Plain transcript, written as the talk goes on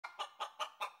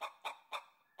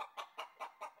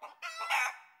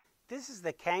This is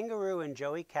the Kangaroo and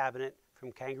Joey cabinet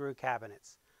from Kangaroo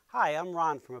Cabinets. Hi, I'm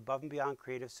Ron from Above and Beyond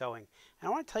Creative Sewing, and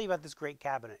I want to tell you about this great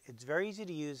cabinet. It's very easy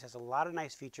to use, has a lot of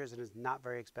nice features, and is not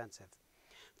very expensive.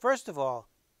 First of all,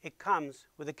 it comes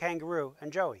with a Kangaroo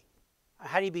and Joey.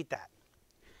 How do you beat that?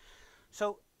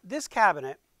 So this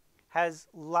cabinet has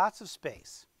lots of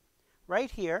space.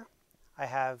 Right here, I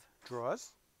have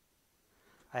drawers.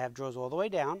 I have drawers all the way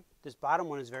down. This bottom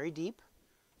one is very deep,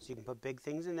 so you can put big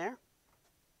things in there.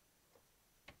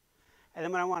 And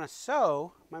then when I want to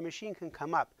sew, my machine can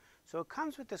come up. So it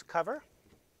comes with this cover,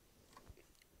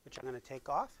 which I'm going to take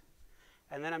off.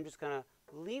 And then I'm just going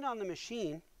to lean on the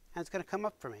machine, and it's going to come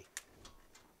up for me.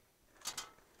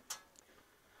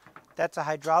 That's a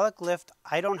hydraulic lift.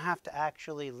 I don't have to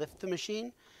actually lift the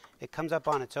machine. It comes up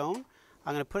on its own.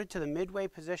 I'm going to put it to the midway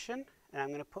position, and I'm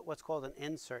going to put what's called an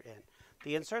insert in.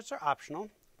 The inserts are optional,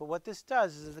 but what this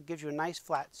does is it gives you a nice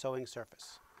flat sewing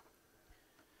surface.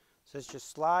 So this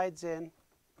just slides in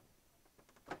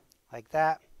like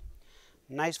that.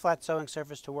 Nice flat sewing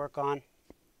surface to work on.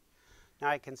 Now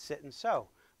I can sit and sew.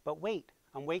 But wait,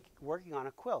 I'm working on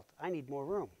a quilt. I need more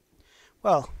room.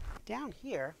 Well, down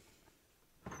here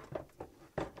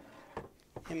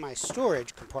in my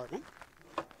storage compartment,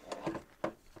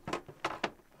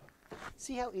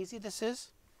 see how easy this is?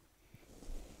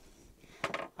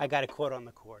 I got it caught on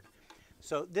the cord.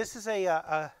 So this is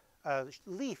a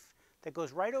leaf that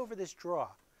goes right over this drawer.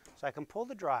 So I can pull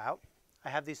the drawer out. I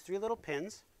have these 3 little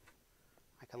pins.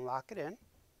 I can lock it in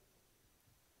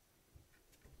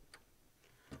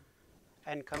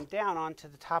and come down onto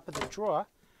the top of the drawer,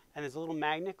 and there's a little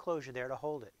magnet closure there to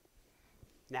hold it.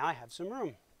 Now I have some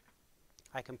room.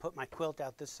 I can put my quilt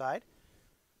out this side,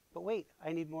 but wait,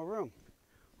 I need more room.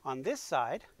 On this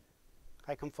side,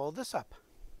 I can fold this up.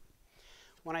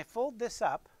 When I fold this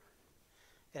up,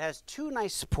 it has 2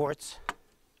 nice supports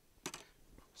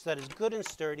so that it's good and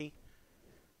sturdy.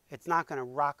 It's not going to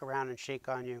rock around and shake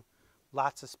on you.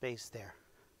 Lots of space there.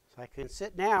 So I can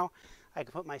sit now. I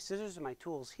can put my scissors and my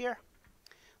tools here.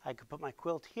 I can put my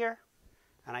quilt here,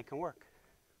 and I can work.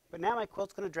 But now my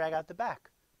quilt's going to drag out the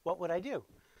back. What would I do?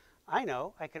 I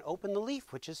know I can open the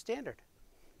leaf, which is standard.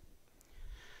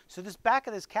 So this back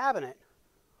of this cabinet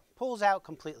pulls out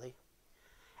completely,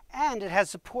 and it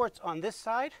has supports on this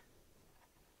side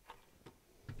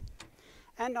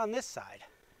and on this side,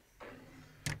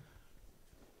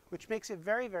 which makes it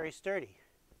very, very sturdy.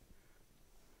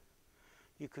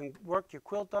 You can work your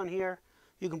quilt on here.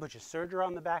 You can put your serger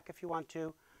on the back if you want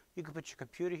to. You can put your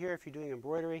computer here if you're doing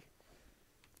embroidery.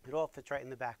 It all fits right in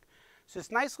the back. So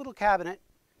this nice little cabinet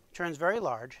turns very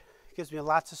large. It gives me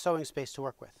lots of sewing space to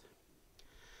work with.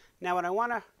 Now when I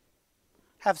want to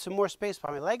have some more space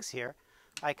by my legs here,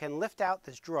 I can lift out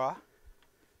this drawer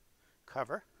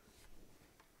cover,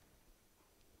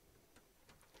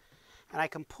 and I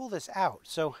can pull this out.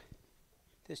 So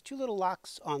there's 2 little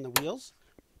locks on the wheels.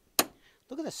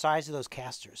 Look at the size of those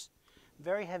casters.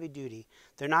 Very heavy duty.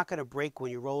 They're not going to break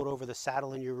when you roll it over the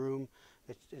saddle in your room.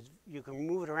 You can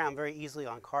move it around very easily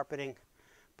on carpeting.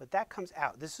 But that comes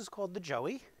out. This is called the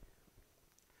Joey.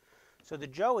 So the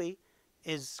Joey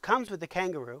comes with the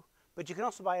Kangaroo, but you can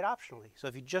also buy it optionally. So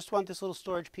if you just want this little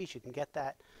storage piece, you can get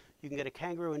that. You can get a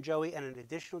Kangaroo and Joey and an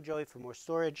additional Joey for more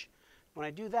storage. When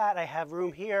I do that, I have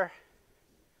room here.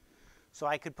 So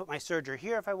I could put my serger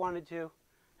here if I wanted to,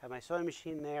 have my sewing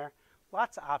machine there.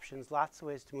 Lots of options, lots of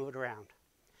ways to move it around.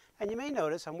 And you may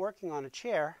notice I'm working on a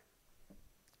chair.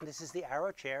 This is the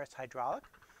Arrow chair. It's hydraulic,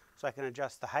 so I can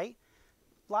adjust the height.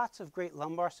 Lots of great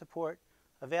lumbar support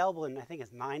available in, I think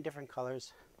it's 9 different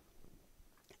colors.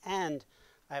 And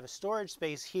I have a storage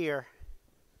space here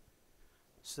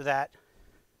so that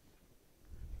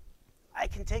I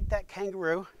can take that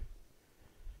Kangaroo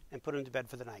and put him to bed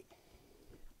for the night.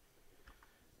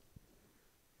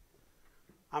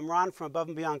 I'm Ron from Above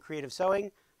and Beyond Creative Sewing.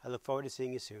 I look forward to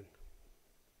seeing you soon.